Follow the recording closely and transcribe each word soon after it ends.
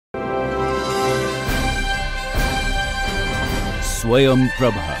Swayam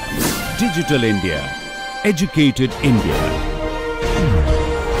Prabha. Digital India. Educated India.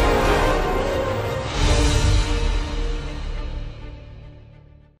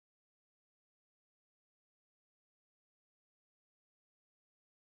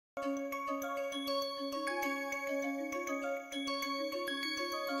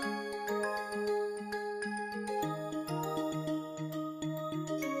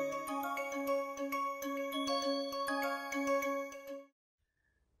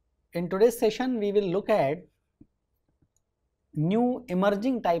 In today's session, we will look at new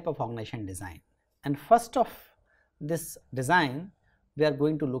emerging type of organization design, and first of this design we are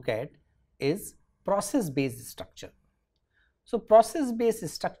going to look at is process based structure. So, process based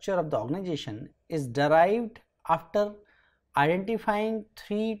structure of the organization is derived after identifying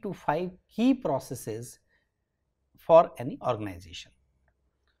 3 to 5 key processes for any organization.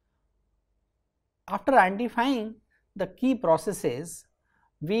 After identifying the key processes,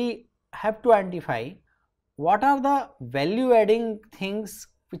 we have to identify what are the value adding things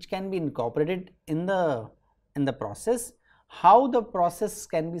which can be incorporated in the process, how the process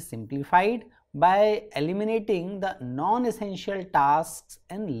can be simplified by eliminating the non-essential tasks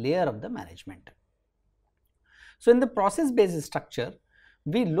and layer of the management. So, in the process based structure,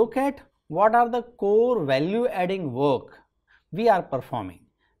 we look at what are the core value adding work we are performing,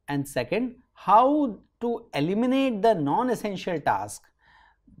 and second, how to eliminate the non-essential tasks.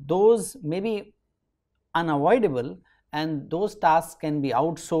 Those may be unavoidable and those tasks can be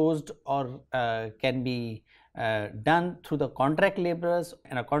outsourced or can be done through the contract laborers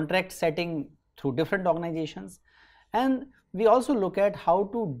in a contract setting through different organizations. And we also look at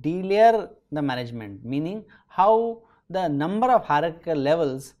how to delayer the management, meaning how the number of hierarchical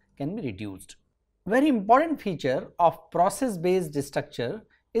levels can be reduced. Very important feature of process based structure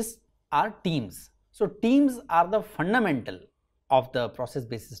is our teams. So, teams are the fundamental of the process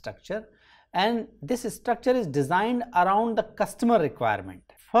based structure, and this structure is designed around the customer requirement.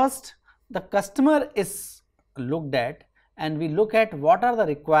 First, the customer is looked at and we look at what are the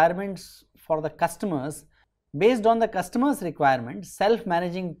requirements for the customers. Based on the customer's requirement,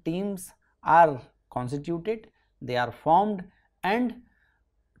 self-managing teams are constituted, they are formed, and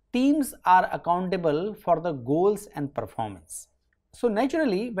teams are accountable for the goals and performance. So,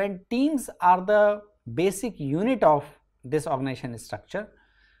 naturally, when teams are the basic unit of this organization structure,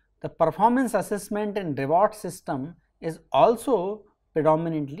 the performance assessment and reward system is also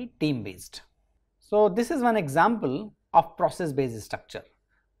predominantly team based. So, this is one example of process based structure.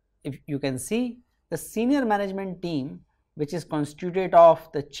 If you can see the senior management team, which is constituted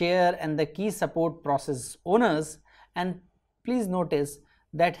of the chair and the key support process owners, and please notice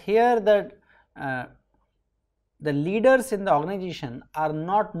that here the leaders in the organization are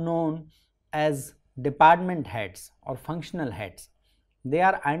not known as department heads or functional heads. They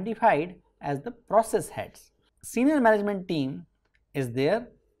are identified as the process heads. Senior management team is there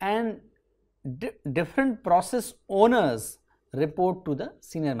and different process owners report to the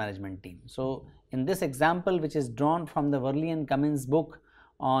senior management team. So, in this example, which is drawn from the Worley and Cummins book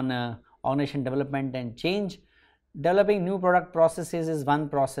on organization development and change, developing new product processes is one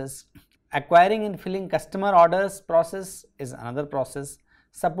process, acquiring and filling customer orders process is another process,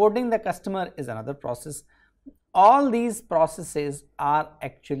 supporting the customer is another process. All these processes are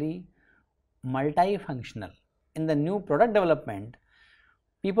actually multifunctional. In the new product development,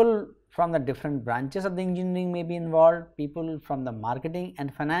 people from the different branches of the engineering may be involved, people from the marketing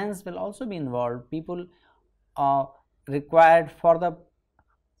and finance will also be involved, people required for the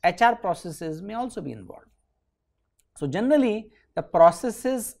HR processes may also be involved. So, generally the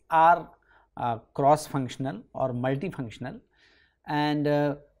processes are cross functional or multifunctional, and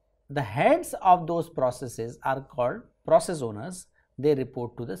the heads of those processes are called process owners. They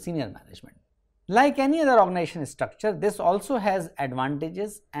report to the senior management. Like any other organization structure, this also has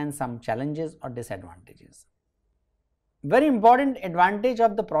advantages and some challenges or disadvantages. Very important advantage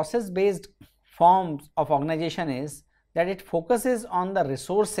of the process based forms of organization is that it focuses on the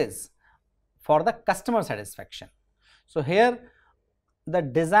resources for the customer satisfaction. So, here the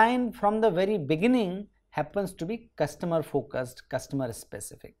design from the very beginning happens to be customer focused, customer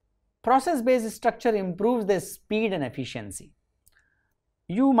specific. Process based structure improves the speed and efficiency.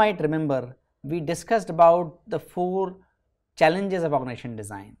 You might remember we discussed about the 4 challenges of organization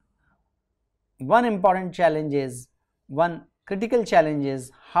design. One important challenge is, one critical challenge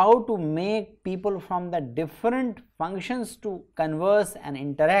is how to make people from the different functions to converse and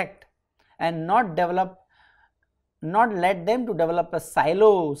interact and not let them to develop a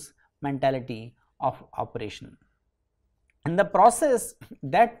silos mentality of operation. In the process,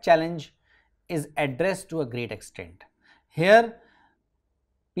 that challenge is addressed to a great extent. Here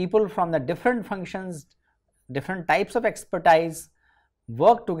people from the different functions, different types of expertise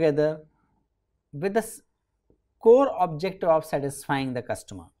work together with the core objective of satisfying the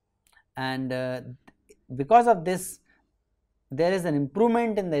customer, and because of this there is an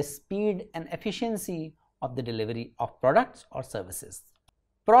improvement in the speed and efficiency of the delivery of products or services.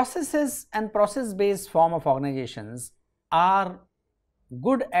 Processes and process-based form of organizations are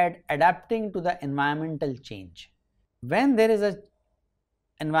good at adapting to the environmental change. When there is a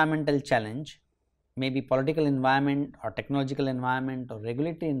environmental challenge, maybe political environment or technological environment or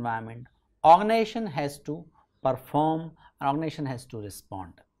regulatory environment, organization has to perform, an organization has to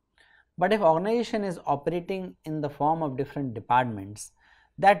respond. But if organization is operating in the form of different departments,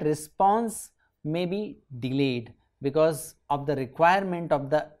 that response may be delayed because of the requirement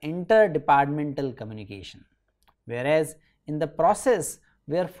of the interdepartmental communication. Whereas in the process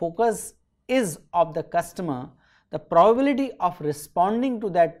where focus is of the customer, the probability of responding to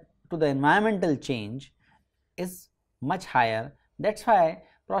the environmental change is much higher. That's why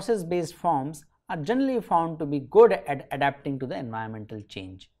process-based forms are generally found to be good at adapting to the environmental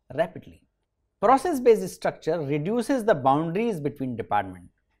change rapidly. Process-based structure reduces the boundaries between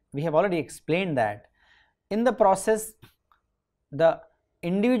departments. We have already explained that in the process, the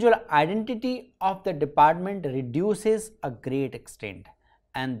individual identity of the department reduces a great extent,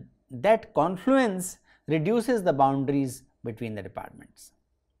 and that confluence reduces the boundaries between the departments.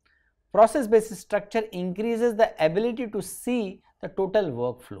 Process-based structure increases the ability to see the total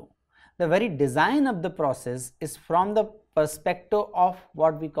workflow. The very design of the process is from the perspective of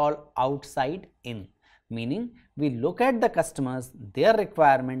what we call outside in, meaning we look at the customers, their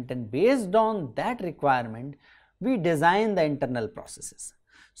requirement, and based on that requirement we design the internal processes.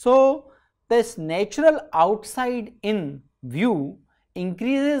 So this natural outside in view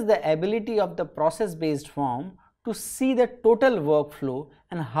increases the ability of the process-based form to see the total workflow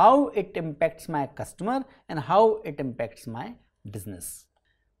and how it impacts my customer and how it impacts my business.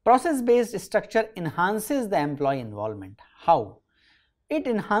 Process-based structure enhances the employee involvement. How? It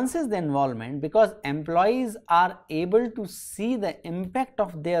enhances the involvement because employees are able to see the impact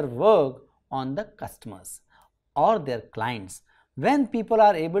of their work on the customers or their clients. When people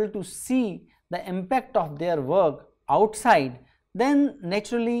are able to see the impact of their work outside, then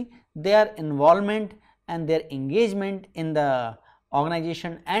naturally their involvement and their engagement in the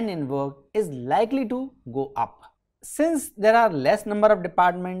organization and in work is likely to go up. Since there are less number of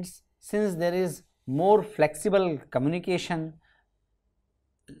departments, since there is more flexible communication,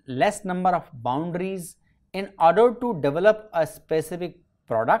 less number of boundaries, in order to develop a specific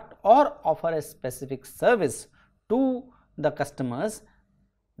product or offer a specific service to the customers,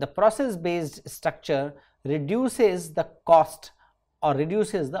 the process-based structure reduces the cost or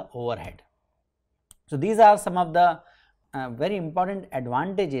reduces the overhead. So these are some of the very important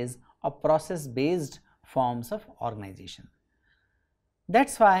advantages of process-based forms of organization.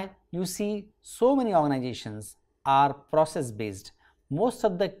 That's why you see so many organizations are process-based. Most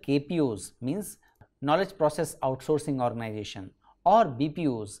of the KPOs, means knowledge process outsourcing organization, or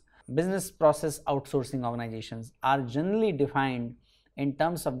BPOs, business process outsourcing organizations, are generally defined in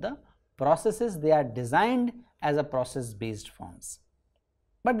terms of the processes they are designed as a process-based forms.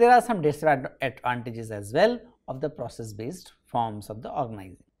 But there are some disadvantages as well of the process-based forms of the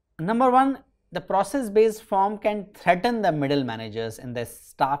organization. Number one, the process-based form can threaten the middle managers and the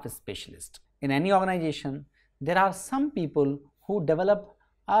staff specialist. In any organization, there are some people who develop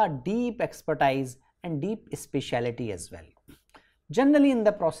a deep expertise and deep speciality as well. Generally in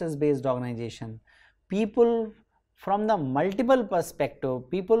the process-based organization, people from the multiple perspective,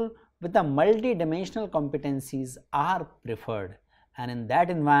 people with the multi-dimensional competencies are preferred, and in that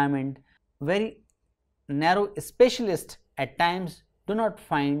environment, very narrow specialists at times do not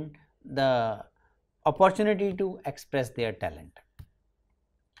find the opportunity to express their talent.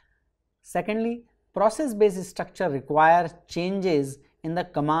 Secondly, process-based structure requires changes in the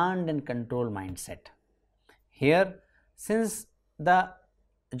command and control mindset. Here, since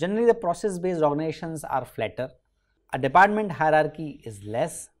generally the process-based organizations are flatter, a department hierarchy is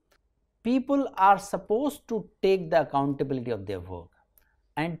less, people are supposed to take the accountability of their work,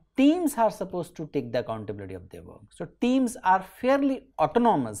 and teams are supposed to take the accountability of their work. So teams are fairly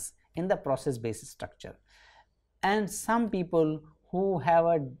autonomous in the process-based structure, and some people who have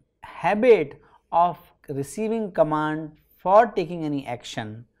a habit of receiving command for taking any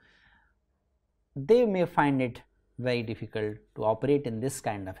action, they may find it very difficult to operate in this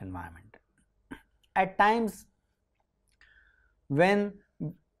kind of environment. At times when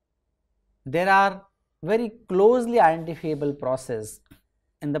there are very closely identifiable process,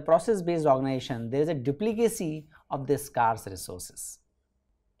 in the process-based organization there is a duplicacy of the scarce resources.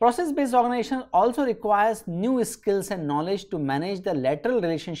 Process-based organization also requires new skills and knowledge to manage the lateral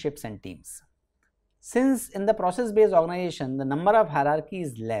relationships and teams. Since in the process-based organization, the number of hierarchy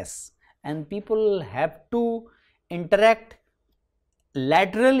is less and people have to interact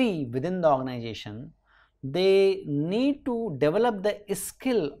laterally within the organization, they need to develop the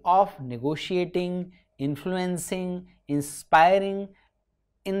skill of negotiating, influencing, inspiring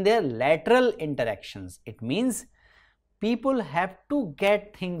in their lateral interactions. It means people have to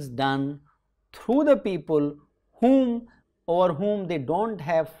get things done through the people over whom they don't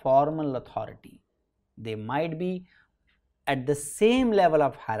have formal authority. They might be at the same level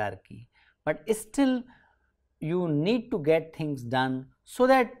of hierarchy, but still you need to get things done so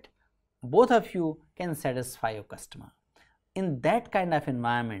that both of you can satisfy your customer. In that kind of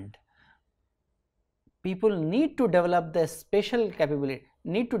environment, people need to develop the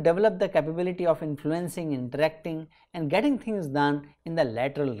capability of influencing, interacting and getting things done in the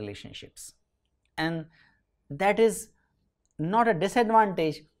lateral relationships. And that is not a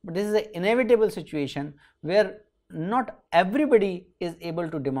disadvantage, but this is an inevitable situation where not everybody is able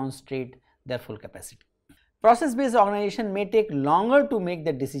to demonstrate their full capacity. Process-based organization may take longer to make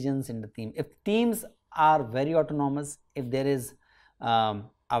the decisions in the team. If teams are very autonomous, if there is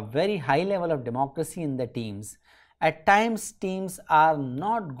a very high level of democracy in the teams, at times teams are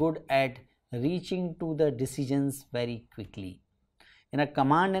not good at reaching to the decisions very quickly. In a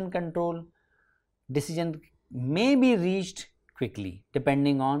command and control, decision may be reached quickly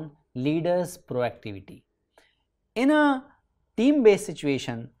depending on leaders' proactivity. In a team-based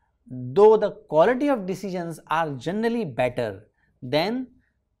situation, though the quality of decisions are generally better than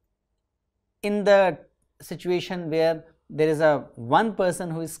in the situation where there is a one person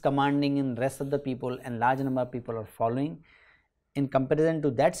who is commanding and rest of the people and large number of people are following. In comparison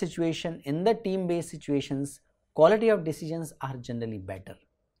to that situation, in the team-based situations, quality of decisions are generally better.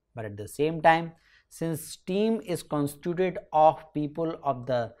 But at the same time, since team is constituted of people of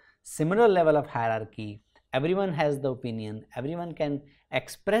the similar level of hierarchy, everyone has the opinion, everyone can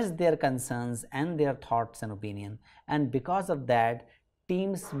express their concerns and their thoughts and opinion, and because of that,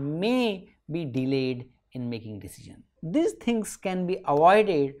 teams may be delayed in making decisions. These things can be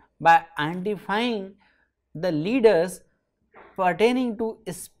avoided by identifying the leaders pertaining to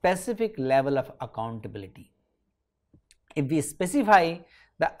a specific level of accountability. If we specify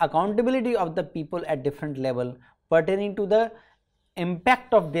the accountability of the people at different level pertaining to the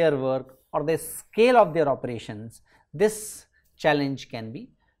impact of their work or the scale of their operations, this challenge can be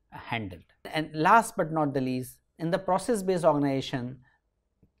handled. And last but not the least, in the process-based organization,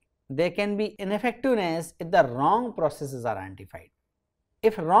 there can be ineffectiveness if the wrong processes are identified.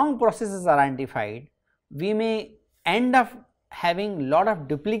 If wrong processes are identified, we may end up having lot of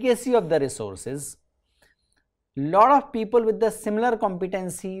duplicacy of the resources, lot of people with the similar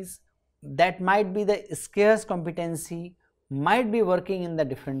competencies that might be the scarce competency might be working in the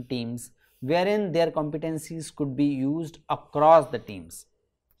different teams wherein their competencies could be used across the teams.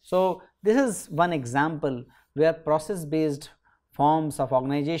 So this is one example where process-based forms of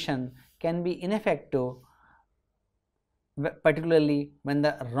organization can be ineffective, particularly when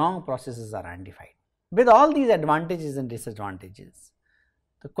the wrong processes are identified. With all these advantages and disadvantages,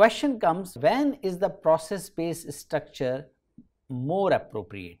 the question comes, when is the process-based structure more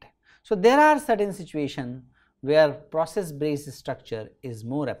appropriate? So there are certain situations where process-based structure is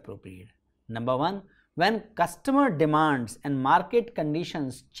more appropriate. Number one, when customer demands and market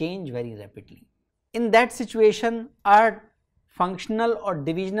conditions change very rapidly. In that situation, our functional or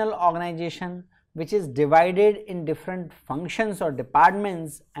divisional organization which is divided in different functions or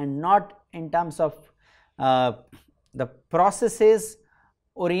departments and not in terms of the processes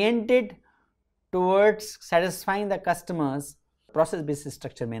oriented towards satisfying the customers, process-based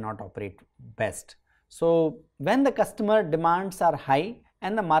structure may not operate best. So when the customer demands are high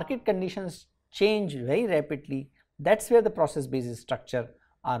and the market conditions change very rapidly, that's where the process-based structure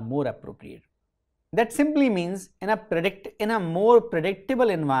are more appropriate. That simply means in a more predictable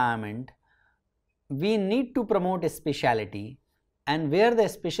environment, we need to promote a specialty, and where the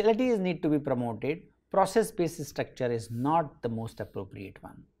specialties need to be promoted, process-based structure is not the most appropriate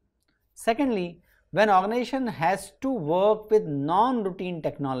one. Secondly, when organization has to work with non-routine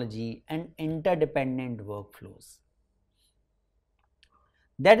technology and interdependent workflows.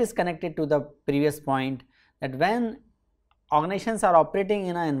 That is connected to the previous point, that when organizations are operating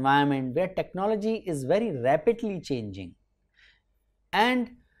in an environment where technology is very rapidly changing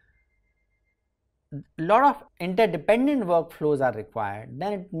and a lot of interdependent workflows are required,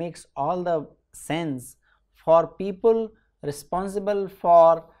 then it makes all the sense for people responsible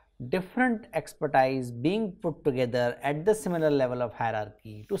for different expertise being put together at the similar level of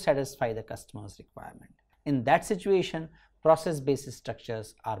hierarchy to satisfy the customer's requirement. In that situation, process-based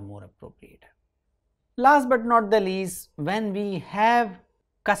structures are more appropriate. Last but not the least, when we have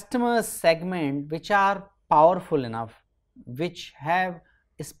customer segment which are powerful enough, which have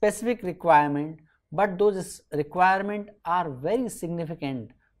a specific requirement, but those requirements are very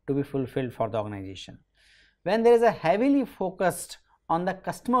significant to be fulfilled for the organization. When there is a heavily focused on the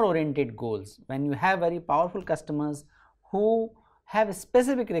customer oriented goals, when you have very powerful customers who have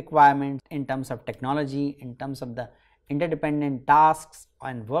specific requirements in terms of technology, in terms of the interdependent tasks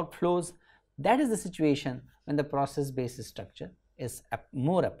and workflows, that is the situation when the process-based structure is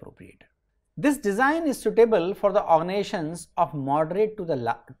more appropriate. This design is suitable for the organizations of moderate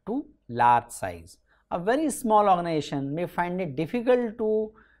to large size. A very small organization may find it difficult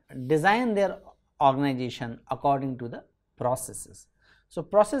to design their organization according to the processes. So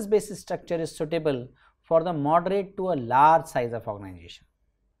process-based structure is suitable for the moderate to a large size of organization.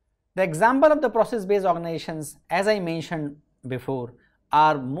 The example of the process-based organizations, as I mentioned before,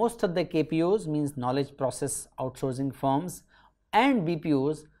 are most of the KPOs, means knowledge process outsourcing firms, and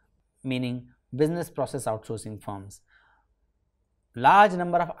BPOs, meaning business process outsourcing firms. Large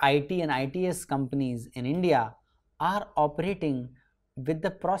number of IT and ITS companies in India are operating with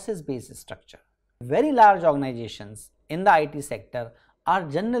the process-based structure. Very large organizations in the IT sector are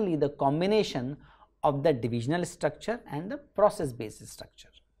generally the combination of the divisional structure and the process-based structure.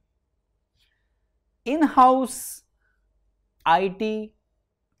 In-house IT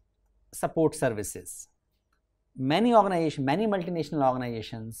support services. Many multinational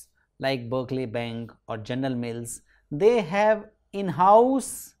organizations like Berkeley Bank or General Mills, they have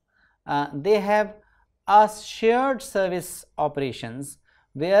in-house, they have a shared service operations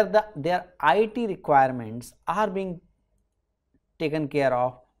where their IT requirements are being taken care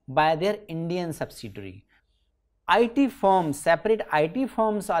of by their Indian subsidiary. IT firms, separate IT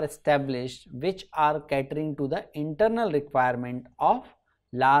firms are established which are catering to the internal requirement of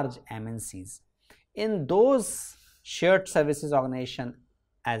large MNCs. In those shared services organization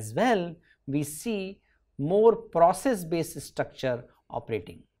as well, we see more process-based structure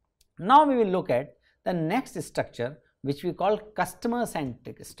operating. Now we will look at the next structure, which we call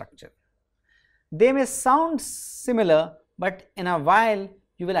customer-centric structure. They may sound similar, but in a while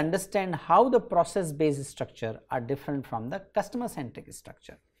you will understand how the process-based structure are different from the customer-centric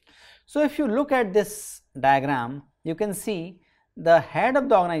structure. So if you look at this diagram, you can see the head of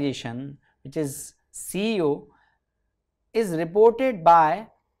the organization, which is CEO, is reported by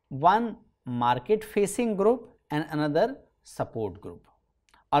one market-facing group and another support group,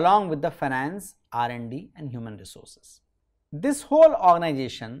 along with the finance, R&D and human resources. This whole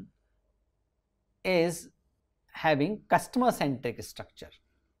organization is having customer-centric structure.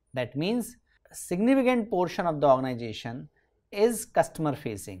 That means a significant portion of the organization is customer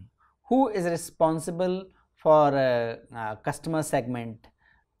facing, who is responsible for customer segment,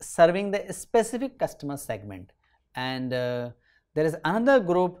 serving the specific customer segment, and there is another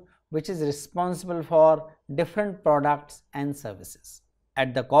group which is responsible for different products and services.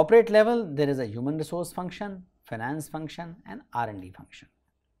 At the corporate level, there is a human resource function, finance function and R&D function.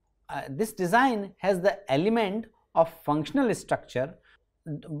 This design has the element of functional structure,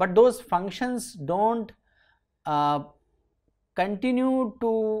 but those functions don't continue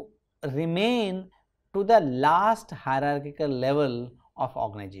to remain to the last hierarchical level of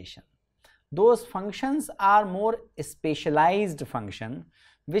organization. Those functions are more specialized function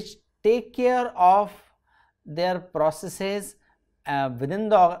which take care of their processes within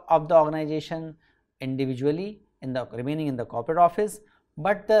the organization individually, remaining in the corporate office,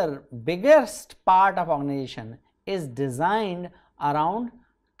 but the biggest part of organization is designed around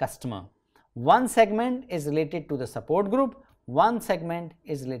customer. One segment is related to the support group, one segment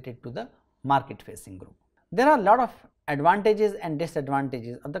is related to the market facing group. There are a lot of advantages and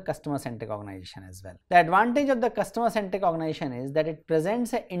disadvantages of the customer centric organization as well. The advantage of the customer centric organization is that it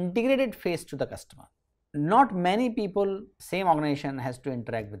presents an integrated face to the customer. Not many people, same organization has to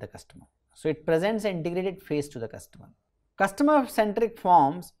interact with the customer. So it presents an integrated face to the customer. Customer centric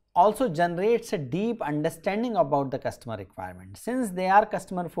firms also generates a deep understanding about the customer requirement. Since they are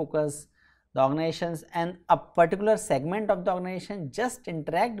customer focused, the organizations and a particular segment of the organization just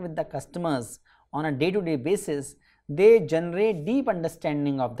interact with the customers on a day-to-day basis, they generate deep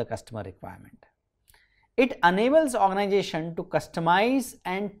understanding of the customer requirement. It enables organization to customize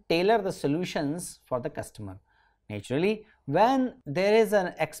and tailor the solutions for the customer. Naturally, when there is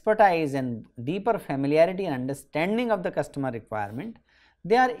an expertise and deeper familiarity and understanding of the customer requirement,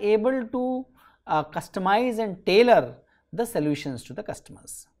 they are able to customize and tailor the solutions to the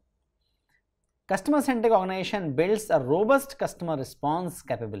customers. Customer-centric organization builds a robust customer response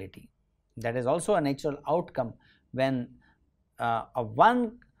capability. That is also a natural outcome when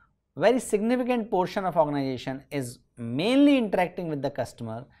one very significant portion of organization is mainly interacting with the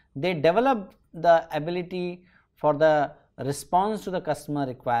customer. They develop the ability for the response to the customer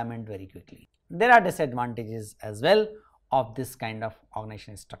requirement very quickly. There are disadvantages as well of this kind of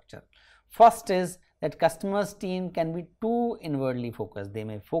organization structure. First is that customers team can be too inwardly focused. They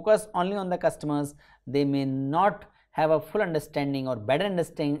may focus only on the customers. They may not have a full understanding or better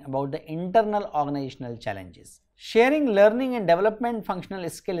understanding about the internal organizational challenges. Sharing learning and development functional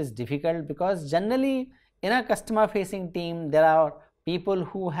skill is difficult because generally in a customer facing team there are people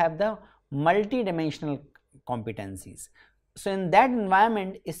who have the multi-dimensional competencies. So in that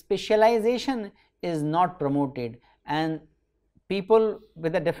environment specialization is not promoted, and people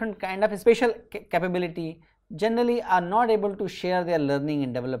with a different kind of special capability generally are not able to share their learning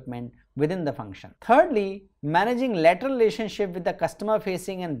and development within the function. Thirdly, managing lateral relationship with the customer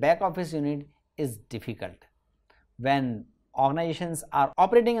facing and back office unit is difficult. When organizations are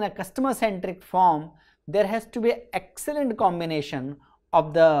operating in a customer centric form, there has to be an excellent combination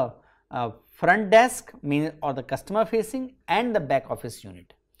of the front desk or the customer facing and the back office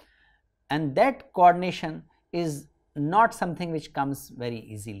unit, and that coordination is not something which comes very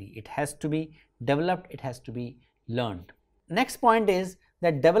easily. It has to be developed, it has to be learned. Next point is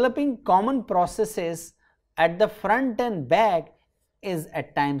that developing common processes at the front and back is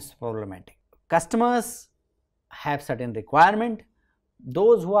at times problematic. Customers have certain requirement.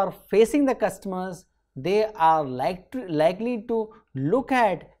 Those who are facing the customers, they are likely to look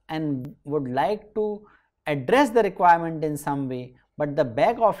at and would like to address the requirement in some way, but the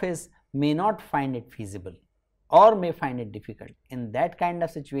back office may not find it feasible or may find it difficult. In that kind of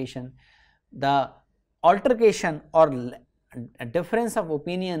situation, the altercation or a difference of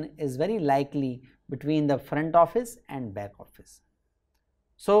opinion is very likely between the front office and back office.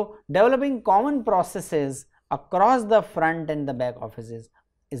 So developing common processes across the front and the back offices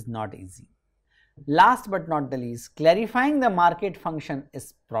is not easy. Last but not the least, clarifying the market function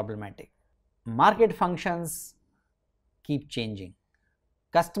is problematic. Market functions keep changing,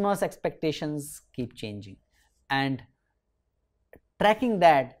 customers' expectations keep changing, and tracking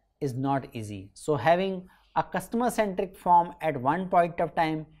that is not easy. So having a customer centric form at one point of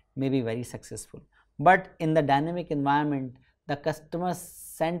time may be very successful, but in the dynamic environment the customer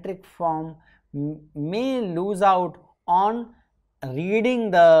centric form may lose out on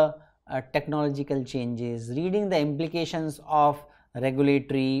reading the technological changes, reading the implications of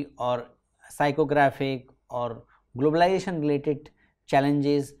regulatory or psychographic or globalization related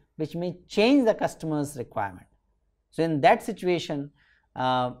challenges which may change the customer's requirement. So in that situation,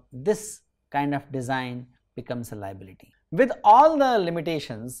 this kind of design becomes a liability. With all the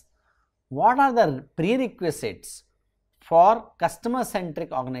limitations, what are the prerequisites for customer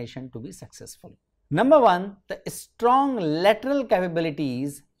centric organization to be successful? Number one, the strong lateral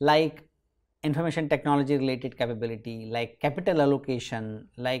capabilities like information technology related capability, like capital allocation,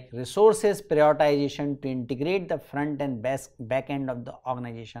 like resources prioritization to integrate the front and back end of the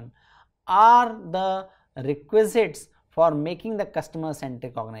organization are the requisites for making the customer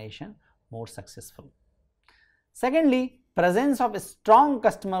centric organization more successful. Secondly, presence of strong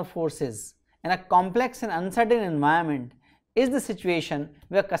customer forces in a complex and uncertain environment is the situation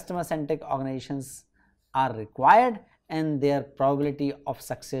where customer centric organizations are required, and their probability of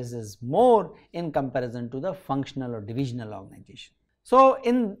success is more in comparison to the functional or divisional organization. So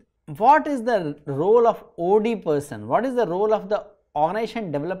in what is the role of OD person? What is the role of the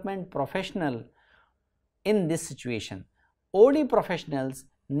organization development professional in this situation? OD professionals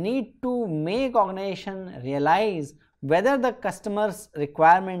need to make organization realize whether the customer's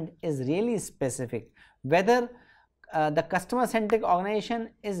requirement is really specific, whether the customer centric organization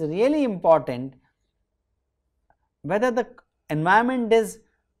is really important, whether the environment is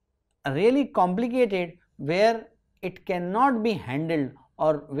really complicated where it cannot be handled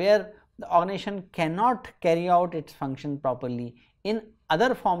or where the organization cannot carry out its function properly in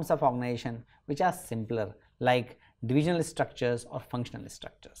other forms of organization which are simpler, like divisional structures or functional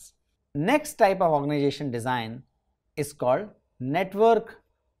structures. Next type of organization design is called network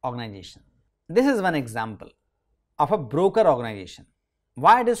organization. This is one example of a broker organization.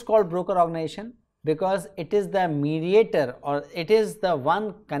 Why it is called broker organization? Because it is the mediator, or it is the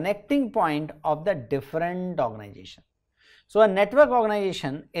one connecting point of the different organization. So a network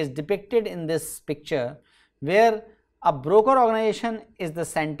organization is depicted in this picture where a broker organization is the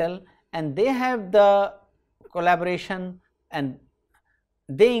central, and they have the collaboration and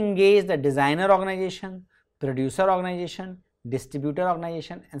they engage the designer organization, producer organization, distributor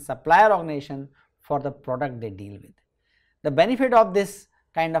organization and supplier organization for the product they deal with. The benefit of this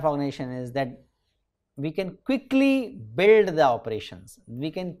kind of organization is that we can quickly build the operations, we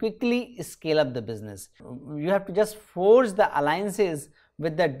can quickly scale up the business. You have to just forge the alliances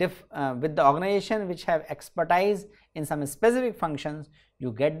with the organization which have expertise in some specific functions.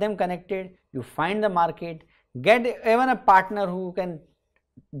 You get them connected, you find the market, get even a partner who can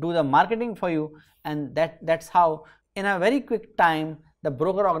do the marketing for you, and that's how in a very quick time the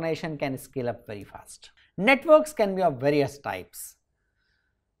broker organization can scale up very fast. Networks can be of various types.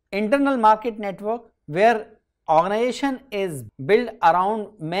 Internal market network, where organization is built around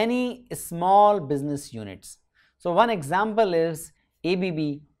many small business units. So one example is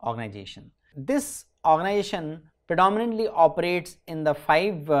ABB organization. This organization predominantly operates in the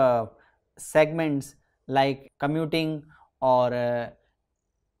 5 segments like commuting or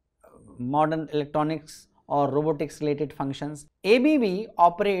modern electronics or robotics related functions. ABB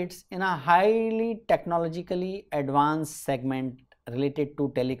operates in a highly technologically advanced segment related to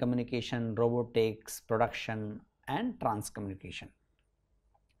telecommunication, robotics, production and transcommunication.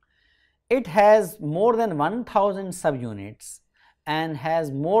 It has more than 1000 subunits and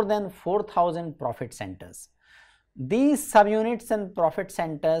has more than 4000 profit centers. These subunits and profit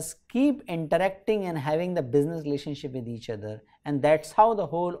centers keep interacting and having the business relationship with each other, and that's how the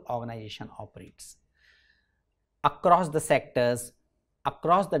whole organization operates across the sectors,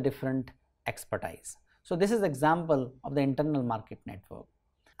 across the different expertise. So this is example of the internal market network.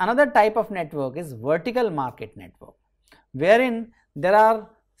 Another type of network is vertical market network, wherein there are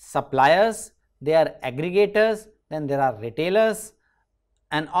suppliers, there are aggregators, then there are retailers,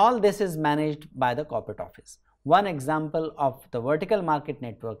 and all this is managed by the corporate office. One example of the vertical market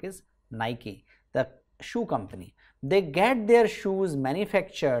network is Nike, the shoe company. They get their shoes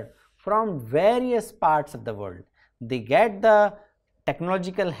manufactured from various parts of the world. They get the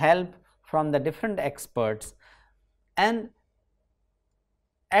technological help from the different experts, and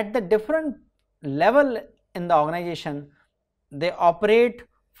at the different level in the organization they operate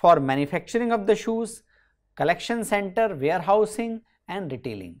for manufacturing of the shoes, collection center, warehousing and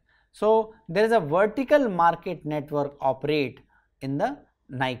retailing. So there is a vertical market network operate in the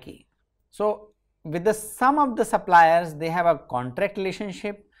Nike. So with the some of the suppliers they have a contract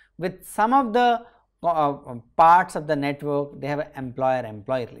relationship, with some of the parts of the network they have an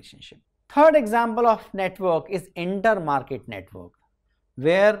employer-employee relationship. Third example of network is inter-market network,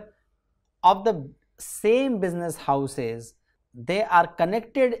 where of the same business houses they are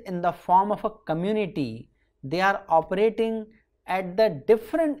connected in the form of a community. They are operating at the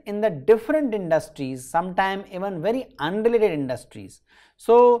different industries, sometimes even very unrelated industries.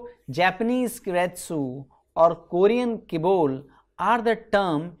 So Japanese kiretsu or Korean kibole are the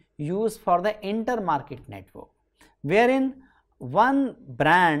term used for the inter-market network, wherein one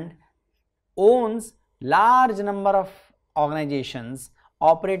brand owns large number of organizations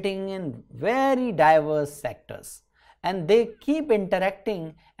operating in very diverse sectors, and they keep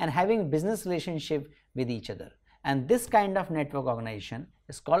interacting and having business relationship with each other, and this kind of network organization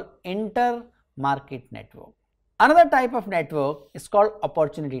is called inter-market network. Another type of network is called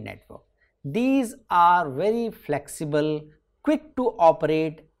opportunity network. These are very flexible, quick to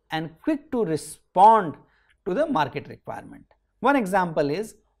operate and quick to respond to the market requirement. One example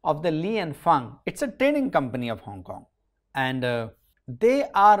is of the Li and Fung. It's a trading company of Hong Kong, and they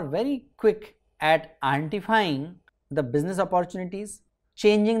are very quick at identifying the business opportunities,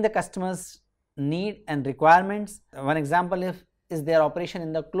 changing the customers' need and requirements. One example is their operation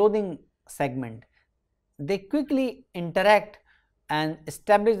in the clothing segment. They quickly interact and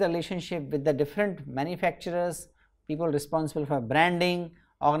establish the relationship with the different manufacturers, people responsible for branding,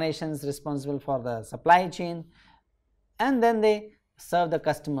 organizations responsible for the supply chain, and then they serve the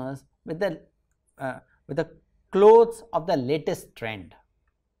customers with the clothes of the latest trend.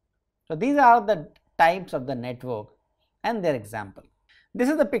 So these are the types of the network and their example. This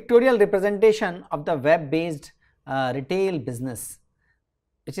is the pictorial representation of the web-based retail business,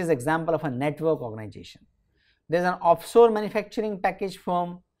 which is example of a network organization. There is an offshore manufacturing package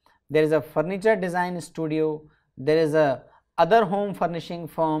firm, there is a furniture design studio, there is a other home furnishing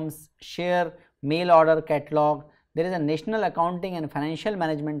firms share mail order catalog, there is a national accounting and financial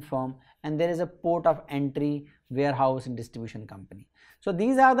management firm, and there is a port of entry warehouse and distribution company. So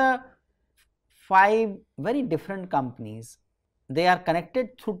these are the 5 very different companies. They are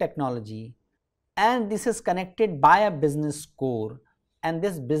connected through technology, and this is connected by a business core, and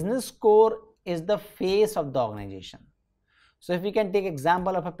this business core is the face of the organization. So if we can take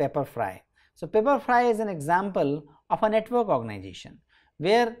example of a Pepperfry. So Pepperfry is an example of a network organization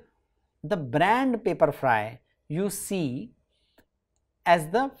where the brand Pepperfry, you see as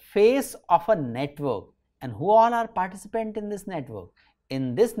the face of a network. And who all are participant in this network?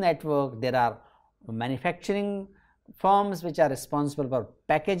 In this network, there are manufacturing firms which are responsible for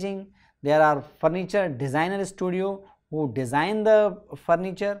packaging. There are furniture designer studio who design the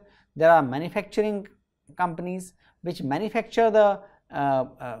furniture. There are manufacturing companies which manufacture the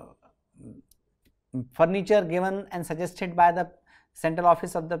furniture given and suggested by the central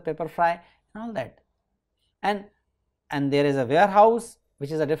office of the Pepperfry and all that. And there is a warehouse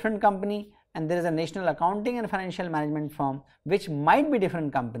which is a different company, and there is a national accounting and financial management firm which might be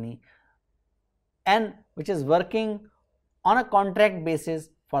different company and which is working on a contract basis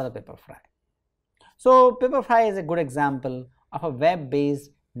for the Pepperfry. So Pepperfry is a good example of a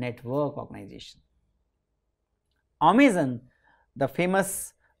web-based network organization. Amazon, the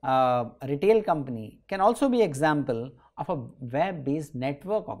famous retail company, can also be example of a web-based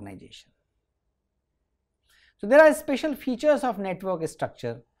network organization. So there are special features of network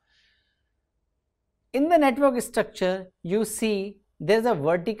structure. In the network structure, you see there is a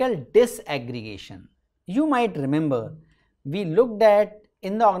vertical disaggregation. You might remember we looked at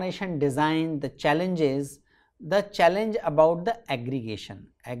in the organization design the challenge about the aggregation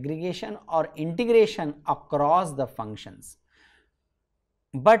or integration across the functions.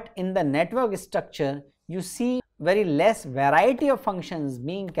 But in the network structure, you see very less variety of functions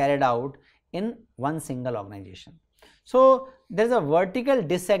being carried out in one single organization. So there is a vertical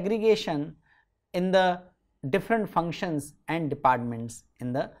disaggregation in the different functions and departments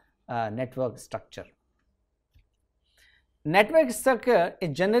in the network structure. Network structure is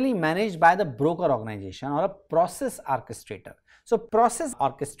generally managed by the broker organization or a process orchestrator. So process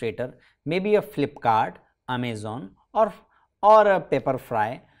orchestrator may be a Flipkart, Amazon or a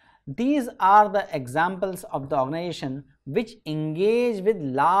Pepperfry. These are the examples of the organization which engage with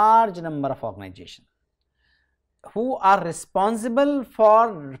large number of organizations who are responsible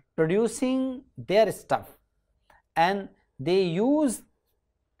for producing their stuff, and they use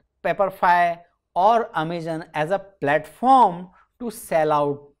Pepperfry or Amazon as a platform to sell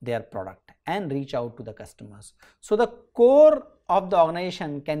out their product and reach out to the customers. So the core of the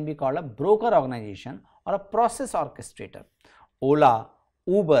organization can be called a broker organization or a process orchestrator. Ola,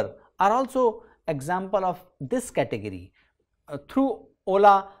 Uber are also example of this category. Through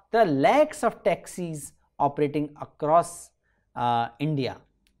Ola, there are lakhs of taxis operating across India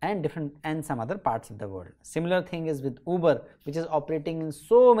and some other parts of the world. Similar thing is with Uber, which is operating in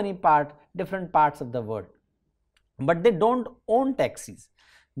so many different parts of the world. But they don't own taxis.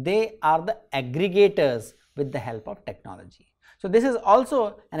 They are the aggregators with the help of technology. So this is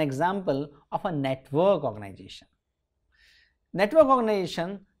also an example of a network organization. Network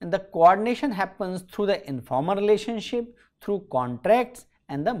organization, and the coordination happens through the informal relationship, through contracts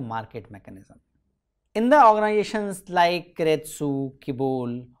and the market mechanism. In the organizations like Keiretsu,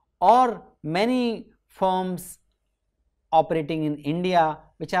 Kibol or many firms operating in India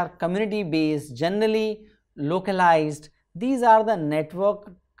which are community based, generally localized, these are the network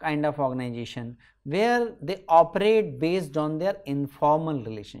kind of organization where they operate based on their informal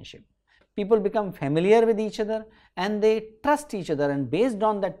relationship. People become familiar with each other and they trust each other, and based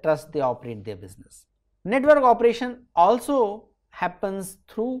on that trust they operate their business. Network operation also happens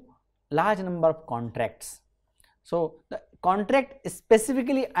through large number of contracts. So the contract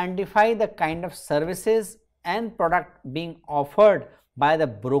specifically identify the kind of services and product being offered by the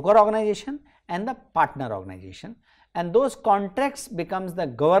broker organization and the partner organization, and those contracts becomes the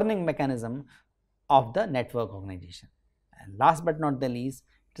governing mechanism of the network organization. And last but not the least,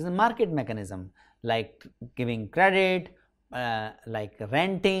 it is a market mechanism like giving credit, like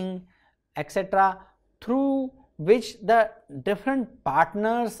renting, etc., through which the different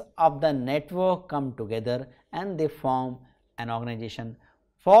partners of the network come together and they form an organization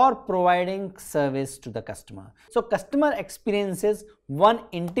for providing service to the customer. So customer experiences one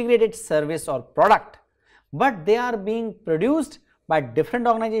integrated service or product, but they are being produced by different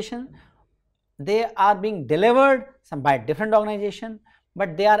organizations, they are being delivered by different organizations,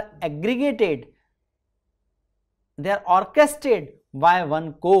 but they are aggregated, they are orchestrated by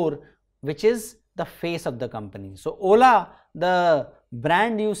one core which is the face of the company. So Ola, the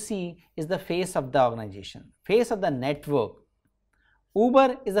brand you see, is the face of the organization, face of the network.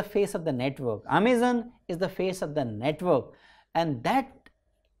 Uber is the face of the network. Amazon is the face of the network, and that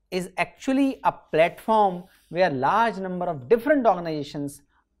is actually a platform where large number of different organizations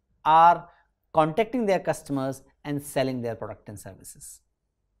are contacting their customers and selling their product and services.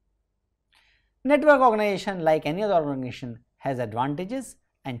 Network organization, like any other organization, has advantages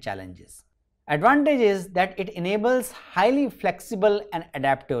and challenges. Advantage is that it enables highly flexible and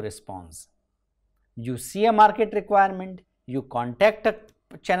adaptive response. You see a market requirement, you contact a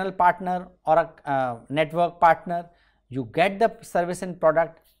channel partner or a network partner, you get the service and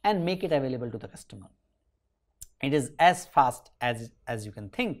product and make it available to the customer. It is as fast as you can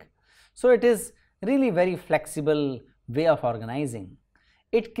think. So it is really very flexible way of organizing.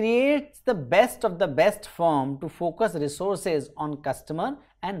 It creates the best of the best firm to focus resources on customer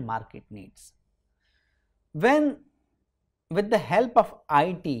and market needs. When with the help of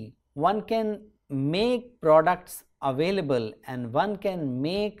IT, one can make products available and one can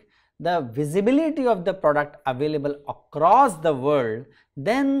make the visibility of the product available across the world,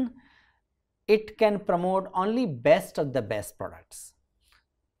 then it can promote only best of the best products.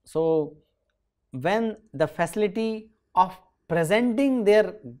 So when the facility of presenting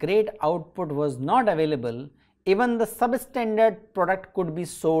their great output was not available, even the substandard product could be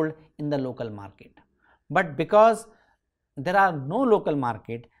sold in the local market. But because there are no local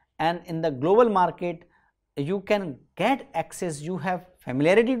market, and in the global market you can get access, you have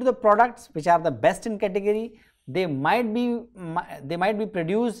familiarity to the products which are the best in category. They might be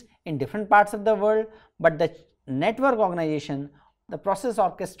produced in different parts of the world, but the network organization, the process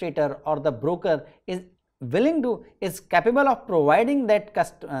orchestrator or the broker is capable of providing that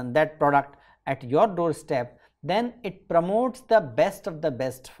product at your doorstep. Then it promotes the best of the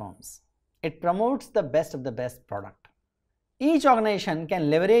best firms. It promotes the best of the best product. Each organization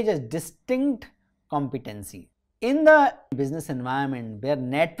can leverage a distinct competency. In the business environment where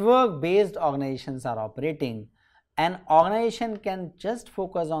network based organizations are operating, an organization can just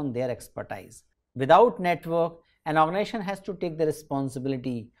focus on their expertise. Without network, an organization has to take the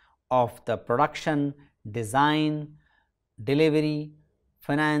responsibility of the production, design, delivery,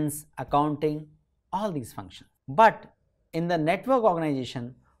 finance, accounting, all these functions. But in the network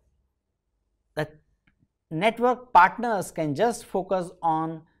organization, the network partners can just focus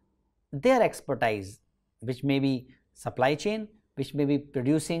on their expertise, which may be supply chain, which may be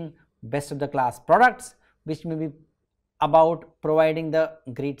producing best of the class products, which may be about providing the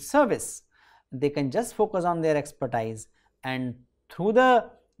great service. They can just focus on their expertise, and through the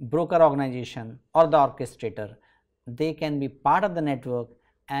broker organization or the orchestrator, they can be part of the network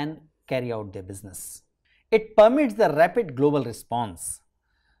and carry out their business. It permits the rapid global response.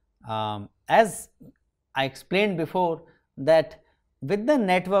 As I explained before, that with the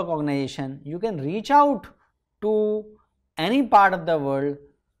network organization you can reach out to any part of the world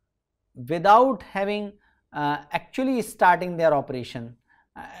without having actually starting their operation,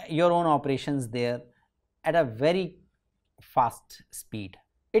 your own operations there at a very fast speed.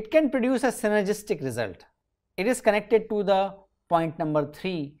 It can produce a synergistic result. It is connected to the point number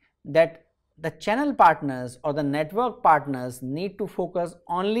 3, that the channel partners or the network partners need to focus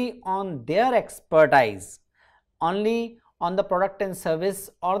only on their expertise, only on the product and service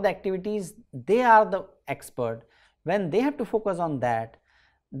or the activities they are the expert. When they have to focus on that,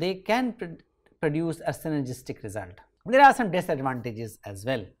 they can produce a synergistic result. There are some disadvantages as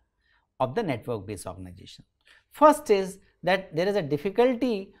well of the network based organization. First is that there is a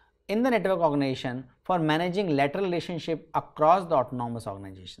difficulty in the network organization for managing lateral relationship across the autonomous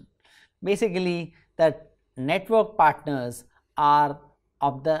organization. Basically, the network partners are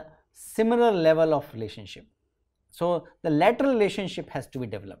of the similar level of relationship. So the lateral relationship has to be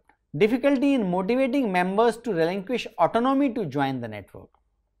developed. Difficulty in motivating members to relinquish autonomy to join the network.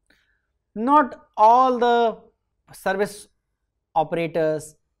 Not all the service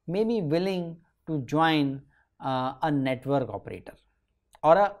operators may be willing to join a network operator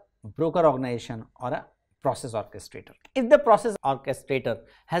or a broker organization or a process orchestrator. If the process orchestrator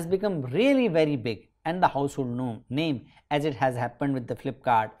has become really very big and the household name, as it has happened with the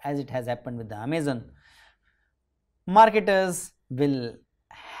Flipkart, as it has happened with the Amazon, marketers will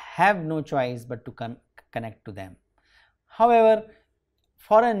have no choice but to connect to them. However,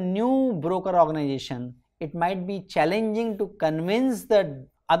 for a new broker organization, it might be challenging to convince the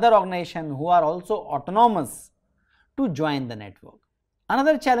other organization who are also autonomous to join the network.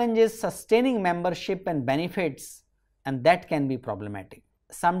 Another challenge is sustaining membership and benefits, and that can be problematic.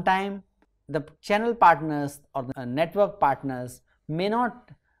 Sometimes the channel partners or the network partners may not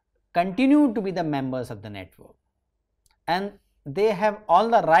continue to be the members of the network, and they have all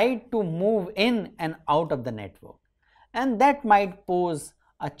the right to move in and out of the network, and that might pose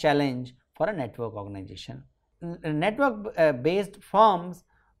a challenge for a network organization. Network based firms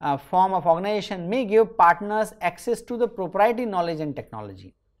form of organization may give partners access to the proprietary knowledge and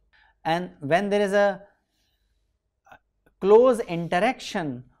technology, and when there is a close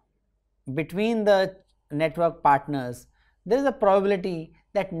interaction between the network partners, there is a probability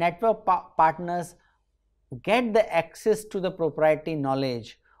that network partners get the access to the proprietary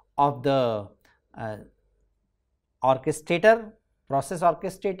knowledge of the orchestrator, process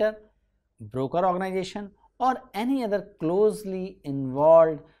orchestrator, broker organization, or any other closely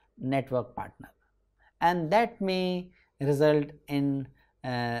involved network partner, and that may result in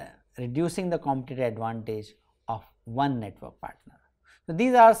reducing the competitive advantage of one network partner. So,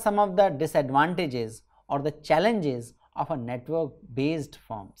 these are some of the disadvantages or the challenges of a network based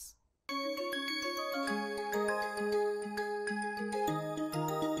firms.